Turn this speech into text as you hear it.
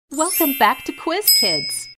Welcome back to Quiz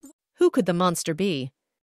Kids. Who could the monster be?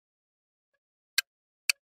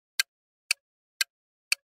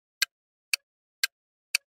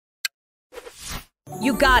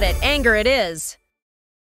 You got it. Anger it is.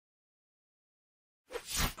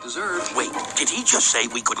 Dessert? Wait, did he just say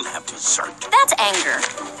we couldn't have dessert? That's Anger.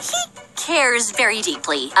 He cares very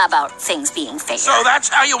deeply about things being fair. So that's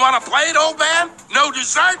how you want to play it, old man? No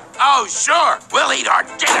dessert? Oh, sure. We'll eat our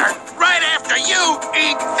dinner right after you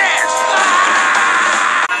eat this.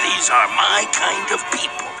 These are my kind of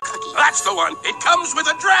people. That's the one. It comes with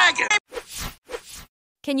a dragon.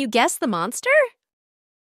 Can you guess the monster?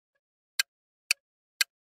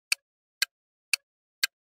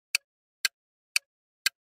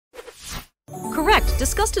 Correct.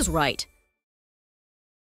 Disgust is right.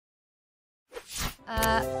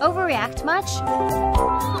 Overreact much?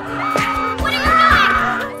 What are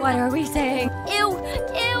you doing? What are we saying? Ew,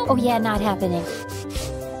 ew. Oh yeah, not happening.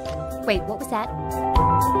 Wait, what was that?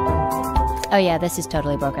 Oh yeah, this is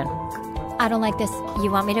totally broken. I don't like this. You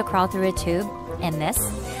want me to crawl through a tube? And this?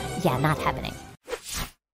 Yeah, not happening.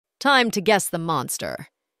 Time to guess the monster.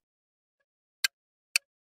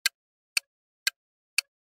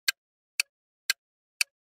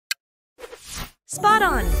 Spot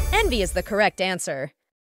on! Envy is the correct answer.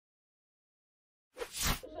 It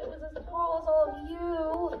was as tall as all of you.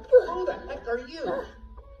 Who the heck are you?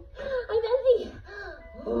 I'm Envy.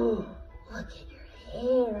 Oh, look at your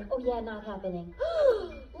hair. Oh yeah, not happening.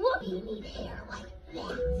 Look, you need hair like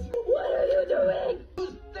that. What are you doing?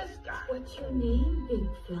 Who's this guy? What's your name, big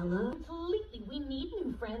fella? Completely, we need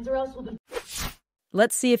new friends or else we'll be...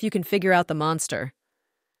 Let's see if you can figure out the monster.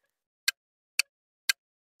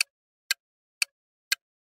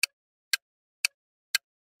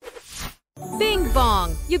 Bing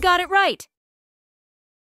bong! You got it right!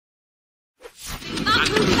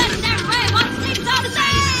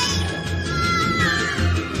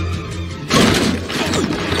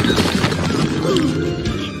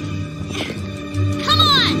 Come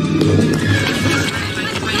on!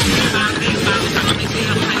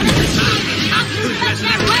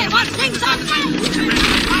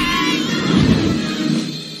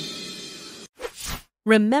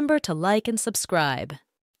 Remember to like and subscribe.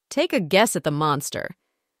 Take a guess at the monster.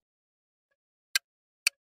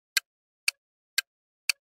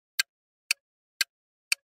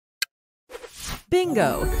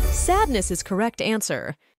 Bingo! Sadness is correct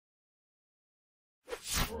answer. Okay,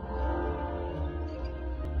 I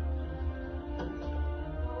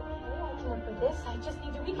can work with this. I just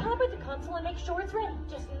need to recalibrate the console and make sure it's ready.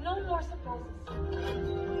 Just no more surprises.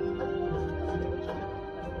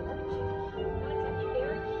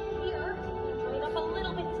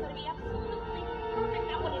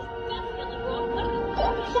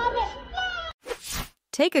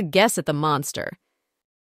 Take a guess at the monster.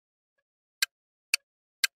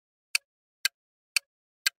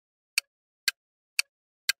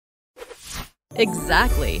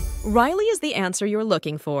 Exactly. Riley is the answer you're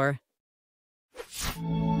looking for.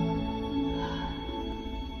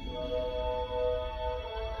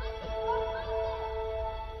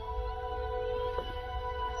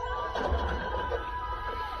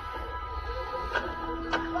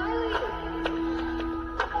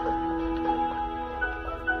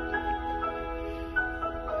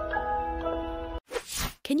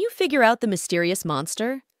 Can you figure out the mysterious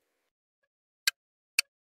monster?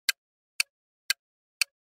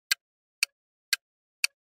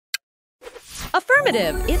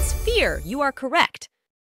 Affirmative! It's fear. You are correct.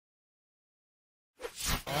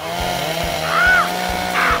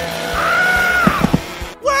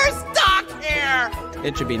 We're stuck here!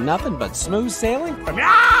 It should be nothing but smooth sailing from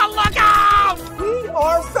Look out! We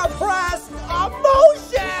are suppressed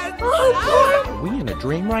emotions! Are we in a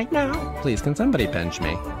dream right now? Please, can somebody pinch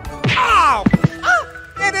me? Oh!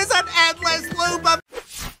 It is an endless loop of...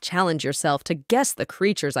 Challenge yourself to guess the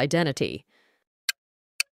creature's identity.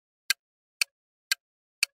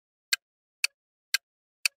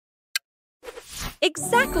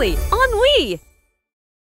 Exactly! Ennui!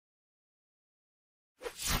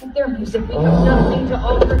 Their music, we have nothing to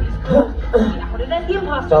offer these girls. How did that be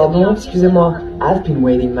impossible? Pardon, excusez-moi. I've been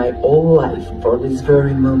waiting my whole life for this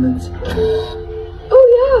very moment. Oh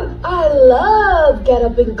yeah, I love Get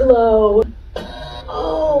Up and Glow.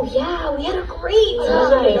 Oh yeah, we had a great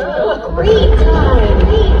time. Great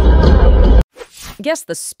time. Guess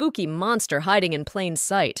the spooky monster hiding in plain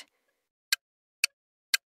sight.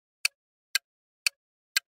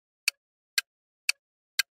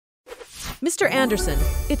 Mr. Anderson,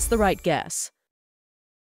 it's the right guess.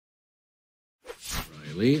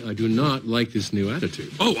 Riley, I do not like this new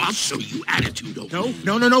attitude. Oh, I'll show you attitude, old man.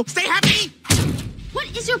 No. Stay happy! What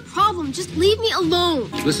What is your problem? Just leave me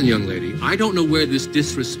alone. Listen, young lady, I don't know where this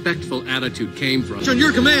disrespectful attitude came from. It's on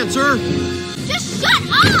your command, sir. Just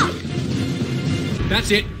shut up!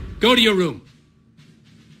 That's it. Go to your room.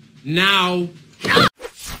 Now.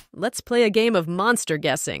 Let's play a game of monster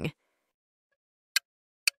guessing.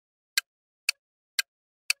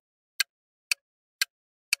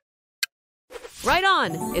 Right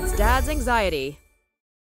on! It's Dad's anxiety.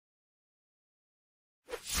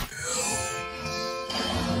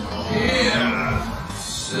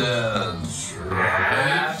 Since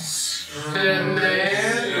rats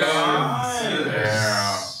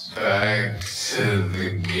back to the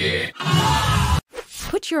game.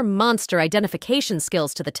 Put your monster identification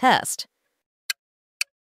skills to the test.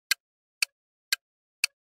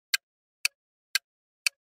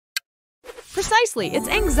 Precisely, it's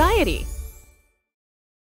anxiety.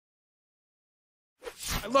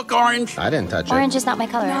 Look, Orange. I didn't touch it. Orange is not my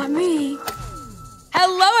color. Not me.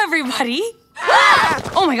 Hello, everybody.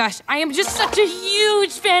 Ah! Oh my gosh, I am just such a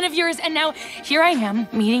huge fan of yours, and now here I am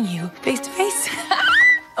meeting you face to face.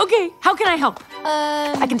 Okay, how can I help?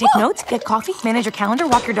 I can take notes, get coffee, manage your calendar,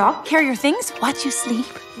 walk your dog, carry your things, watch you sleep.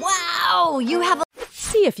 Wow, you have a...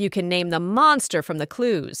 See if you can name the monster from the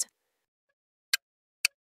clues.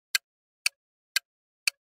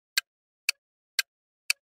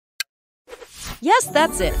 Yes,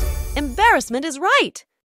 that's it. Embarrassment is right.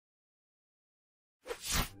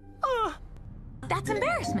 Oh, that's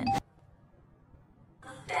embarrassment.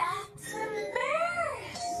 That's embarrassment.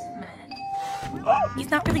 Oh, he's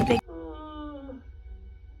not really big.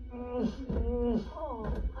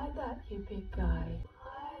 Oh, I got you, big guy.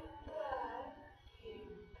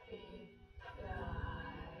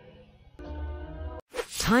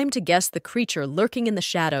 Time to guess the creature lurking in the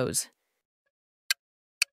shadows.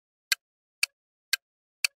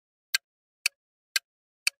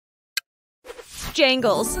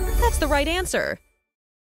 Jangles. That's the right answer.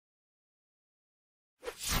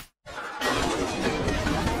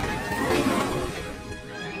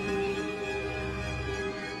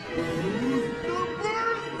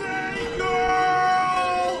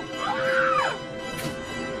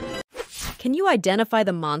 Can you identify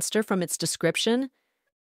the monster from its description?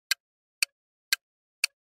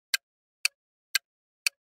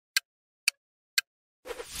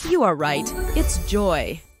 You are right. It's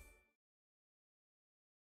Joy.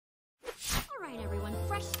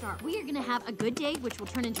 Fresh start. We are gonna have a good day, which will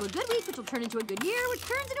turn into a good week, which will turn into a good year, which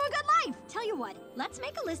turns into a good life. Tell you what, let's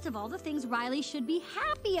make a list of all the things Riley should be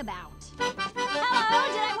happy about. Hello,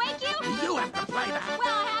 did I wake you? You have to play that.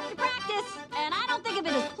 Well, I have to practice, and I don't think of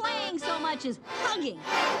it as playing so much as hugging.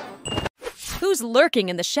 Who's lurking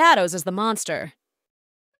in the shadows as the monster?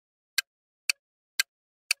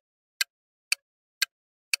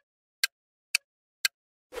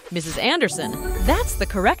 Mrs. Anderson. That's the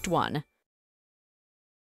correct one.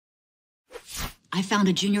 I found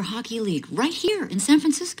a junior hockey league right here in San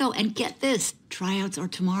Francisco, and get this, tryouts are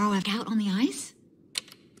tomorrow out on the ice.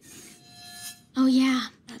 Oh yeah,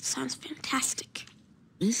 that sounds fantastic.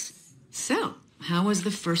 So, how was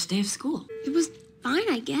the first day of school? It was fine,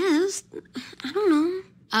 I guess. I don't know.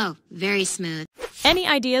 Oh, very smooth. Any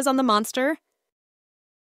ideas on the monster?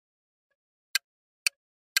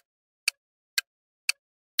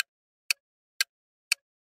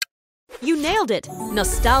 You nailed it!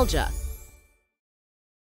 Nostalgia.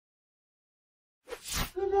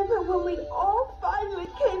 Remember when we all finally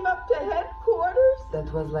came up to headquarters?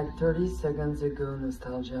 That was like 30 seconds ago,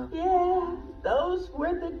 Nostalgia. Yeah, those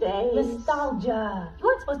were the days. Nostalgia. You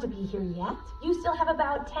aren't supposed to be here yet. You still have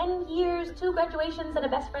about 10 years, 2 graduations, and a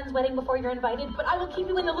best friend's wedding before you're invited, but I will keep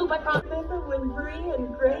you in the loop, I promise. Remember when Bree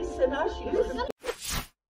and Grace and us used to...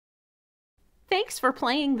 Thanks for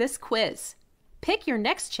playing this quiz. Pick your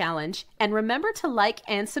next challenge and remember to like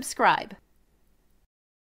and subscribe.